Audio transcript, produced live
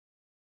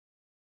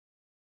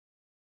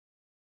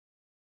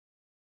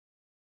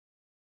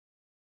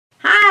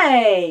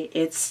Hi,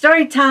 it's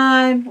story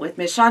time with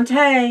Miss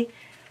Shantae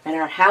and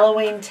our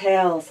Halloween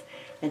tales.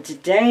 And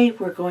today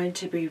we're going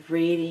to be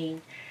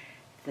reading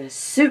The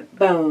Soup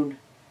Bone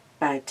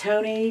by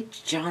Tony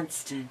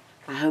Johnston.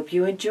 I hope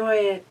you enjoy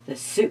it. The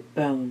Soup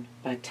Bone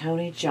by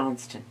Tony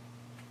Johnston.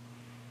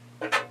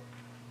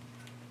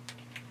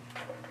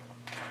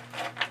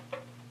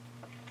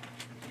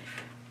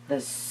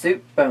 The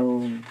Soup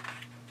Bone.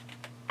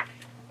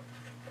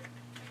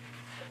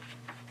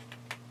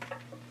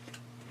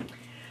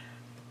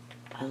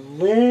 A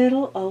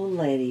little old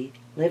lady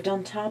lived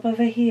on top of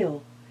a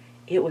hill.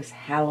 It was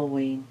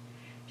Halloween.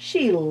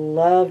 She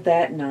loved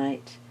that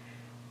night,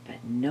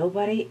 but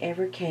nobody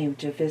ever came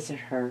to visit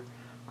her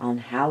on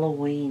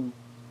Halloween.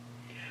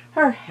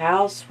 Her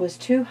house was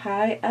too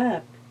high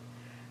up.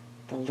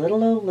 The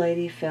little old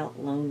lady felt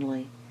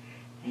lonely,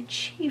 and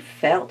she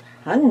felt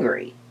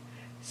hungry,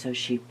 so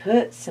she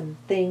put some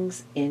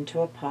things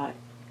into a pot.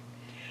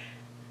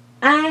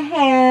 I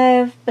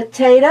have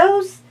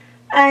potatoes,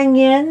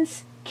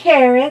 onions,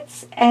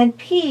 carrots, and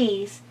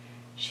peas,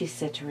 she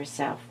said to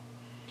herself,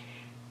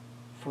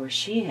 for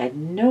she had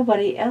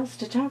nobody else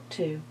to talk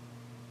to.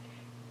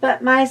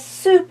 But my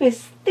soup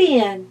is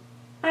thin.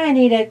 I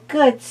need a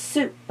good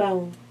soup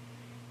bone.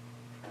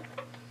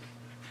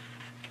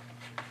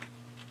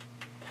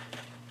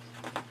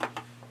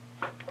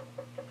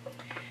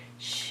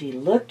 She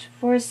looked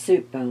for a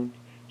soup bone.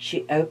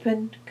 She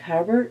opened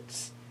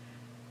cupboards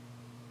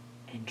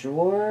and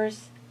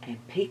drawers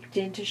and peeked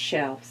into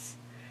shelves.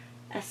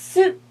 A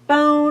soup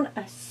bone,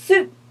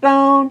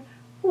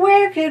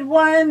 where could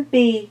one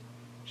be?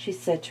 She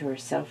said to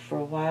herself for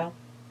a while.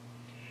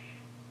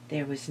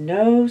 There was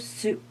no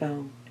soup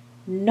bone,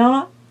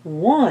 not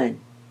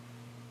one.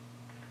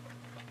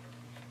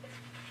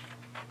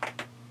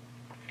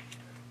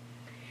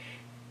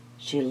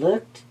 She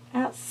looked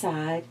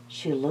outside,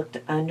 she looked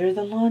under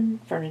the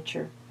lawn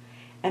furniture,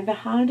 and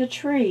behind a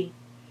tree.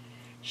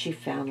 She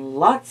found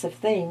lots of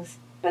things,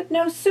 but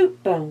no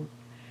soup bone.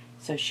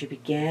 So she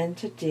began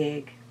to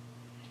dig.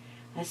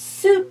 A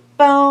soup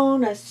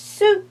bone,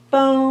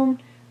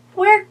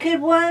 where could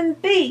one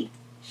be?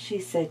 She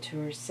said to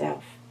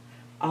herself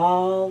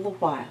all the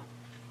while.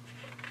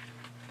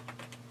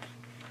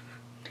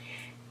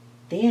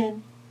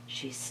 Then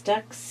she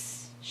struck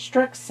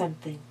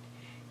something.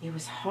 It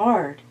was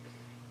hard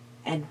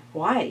and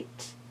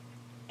white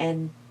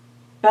and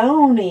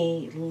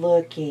bony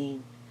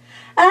looking.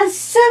 A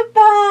soup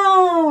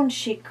bone,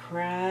 she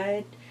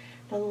cried.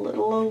 The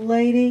little old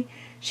lady,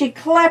 she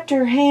clapped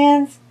her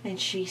hands and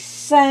she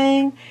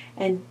sang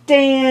and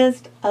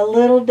danced a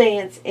little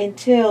dance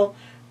until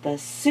the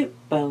soup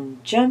bone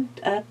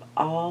jumped up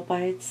all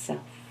by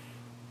itself.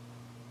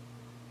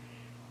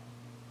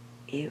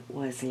 It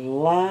was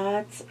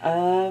lots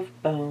of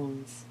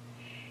bones.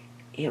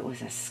 It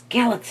was a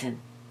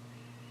skeleton.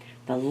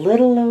 The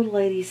little old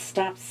lady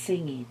stopped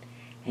singing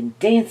and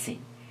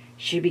dancing.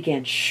 She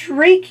began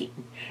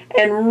shrieking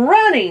and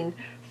running.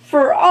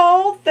 For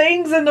all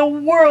things in the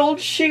world,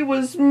 she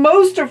was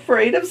most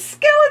afraid of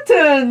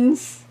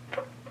skeletons.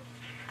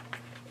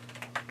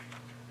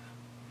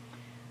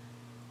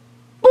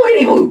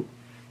 Boogity-boo!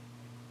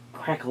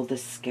 Crackled the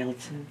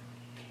skeleton,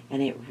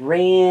 and it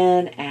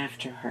ran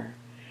after her,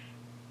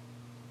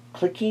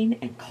 clicking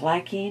and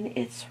clacking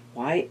its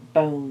white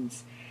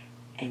bones,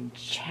 and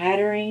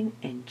chattering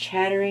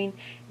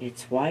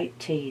its white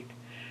teeth.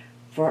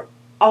 For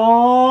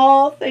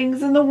all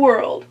things in the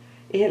world,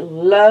 it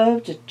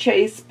loved to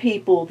chase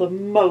people the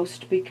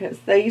most because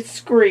they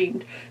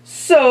screamed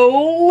so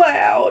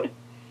loud.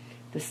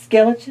 The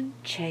skeleton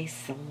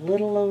chased the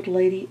little old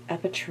lady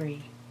up a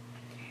tree.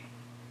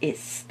 It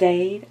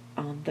stayed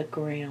on the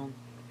ground.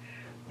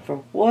 For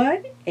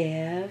what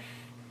if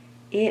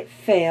it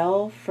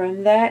fell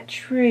from that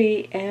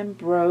tree and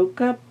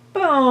broke a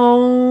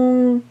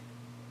bone?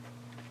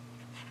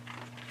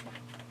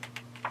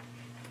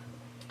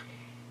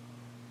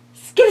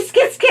 Skit,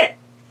 skit, skit!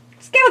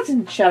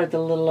 Skeleton, shouted the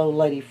little old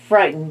lady,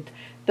 frightened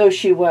though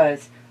she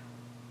was.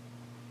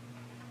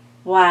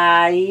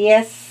 Why,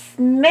 yes,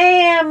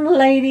 ma'am,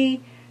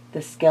 lady,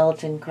 the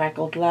skeleton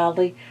crackled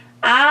loudly.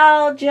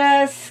 I'll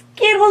just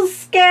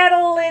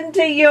skittle-scattle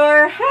into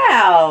your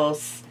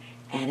house.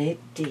 And it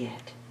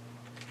did.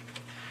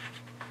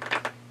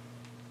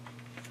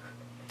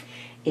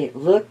 It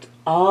looked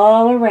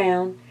all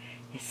around.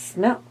 It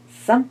smelt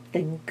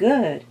something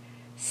good.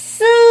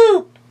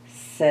 Soup,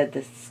 said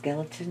the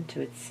skeleton to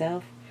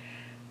itself,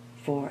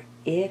 for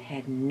it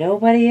had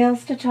nobody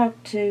else to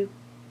talk to.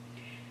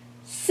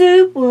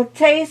 Soup will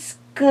taste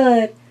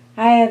good.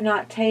 I have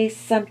not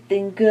tasted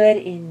something good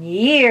in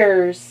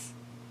years.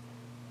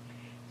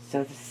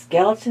 So the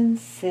skeleton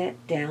sat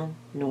down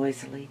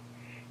noisily,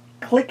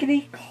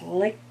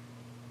 clickety-click,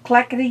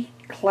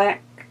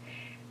 clackety-clack,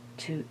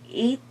 to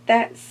eat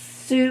that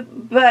soup,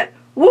 but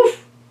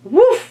woof,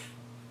 woof.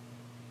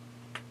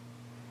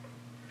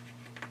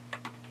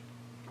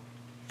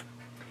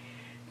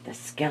 The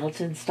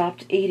skeleton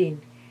stopped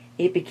eating.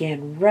 It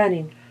began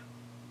running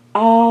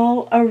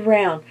all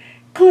around.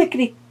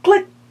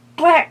 Clickety-click,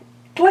 clack,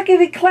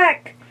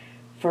 clickety-clack.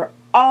 For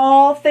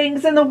all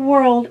things in the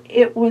world,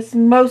 it was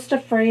most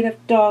afraid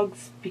of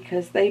dogs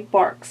because they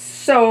bark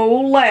so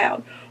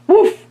loud.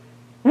 Woof!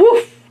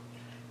 Woof!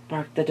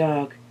 Barked the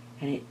dog,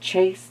 and it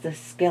chased the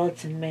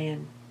skeleton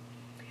man.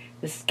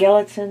 The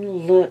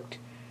skeleton looked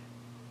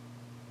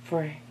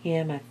for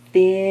him a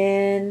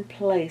thin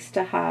place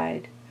to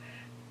hide.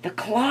 The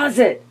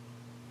closet,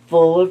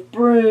 full of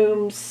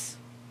brooms.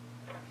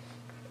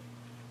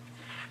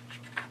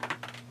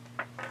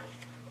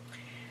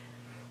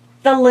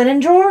 The linen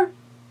drawer,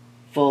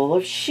 full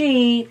of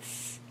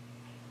sheets.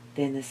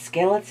 Then the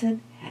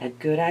skeleton had a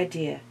good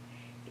idea.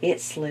 It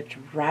slipped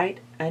right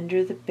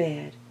under the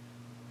bed.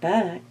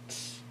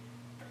 But,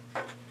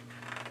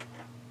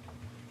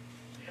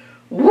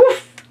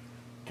 woof!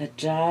 The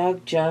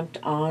dog jumped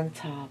on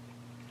top.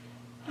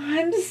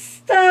 I'm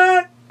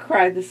stuck,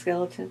 cried the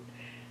skeleton.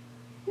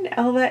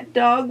 Now that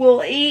dog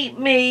will eat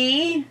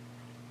me.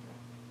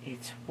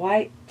 Its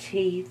white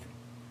teeth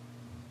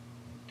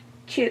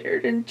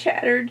chittered and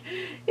chattered.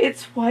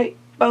 Its white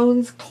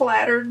bones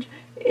clattered.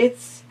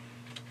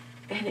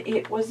 And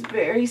it was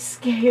very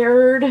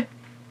scared.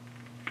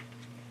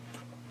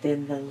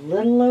 Then the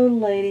little old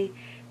lady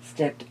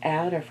stepped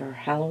out of her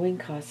Halloween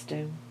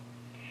costume.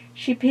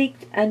 She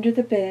peeked under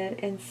the bed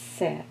and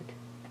said,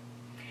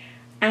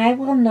 I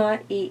will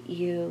not eat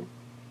you.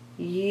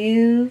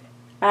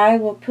 I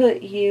will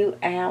put you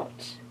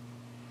out.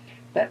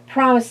 But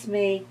promise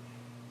me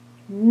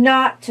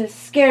not to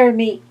scare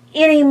me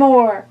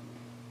anymore.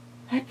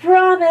 I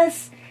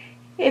promise,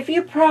 if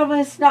you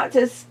promise not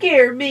to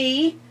scare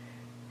me.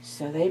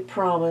 So they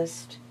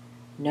promised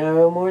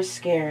no more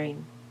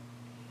scaring.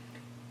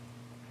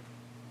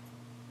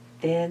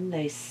 Then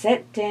they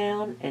sat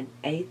down and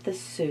ate the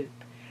soup,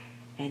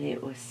 and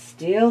it was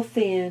still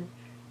thin,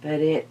 but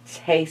it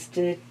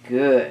tasted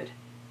good.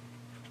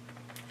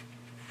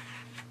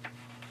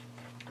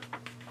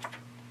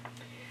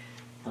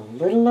 The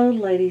little old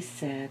lady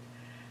said,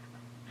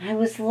 I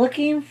was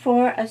looking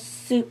for a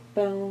soup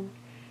bone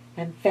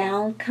and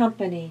found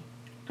company.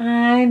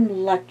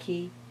 I'm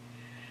lucky.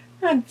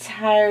 I'm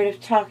tired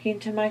of talking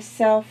to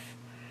myself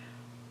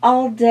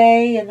all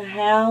day in the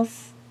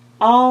house,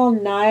 all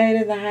night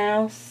in the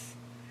house.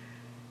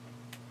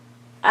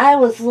 I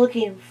wasn't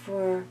looking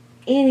for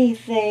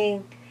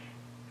anything,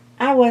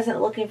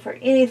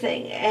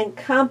 and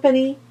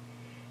company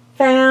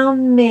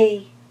found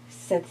me,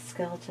 said the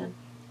skeleton.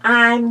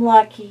 I'm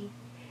lucky,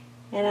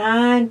 and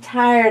I'm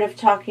tired of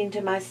talking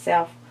to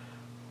myself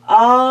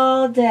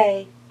all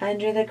day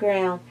under the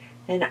ground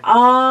and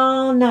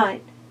all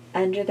night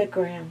under the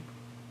ground.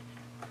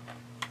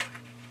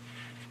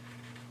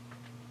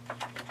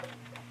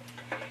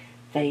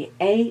 They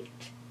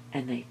ate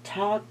and they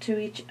talked to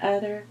each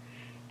other,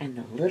 and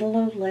the little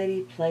old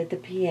lady played the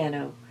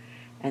piano,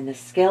 and the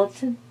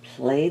skeleton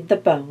played the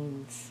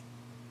bones.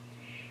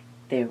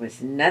 There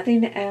was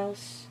nothing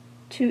else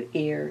to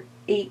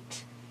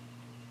eat.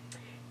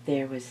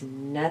 There was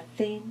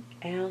nothing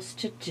else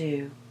to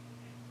do.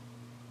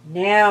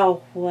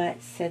 Now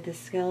what? Said the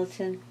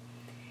skeleton.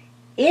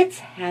 It's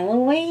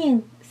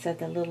Halloween, said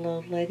the little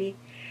old lady.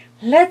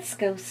 Let's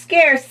go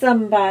scare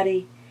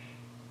somebody.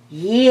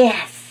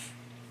 Yes,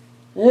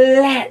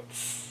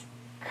 let's,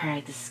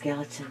 cried the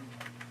skeleton.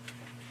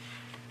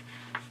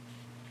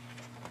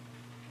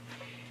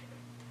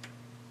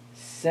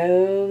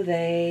 So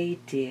they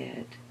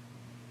did.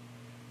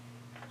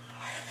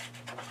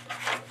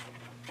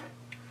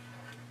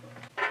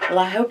 Well,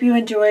 I hope you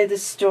enjoyed the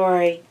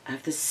story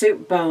of The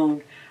Soup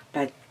Bone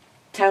by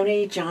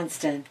Tony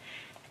Johnston.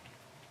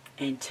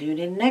 And tune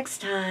in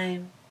next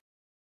time.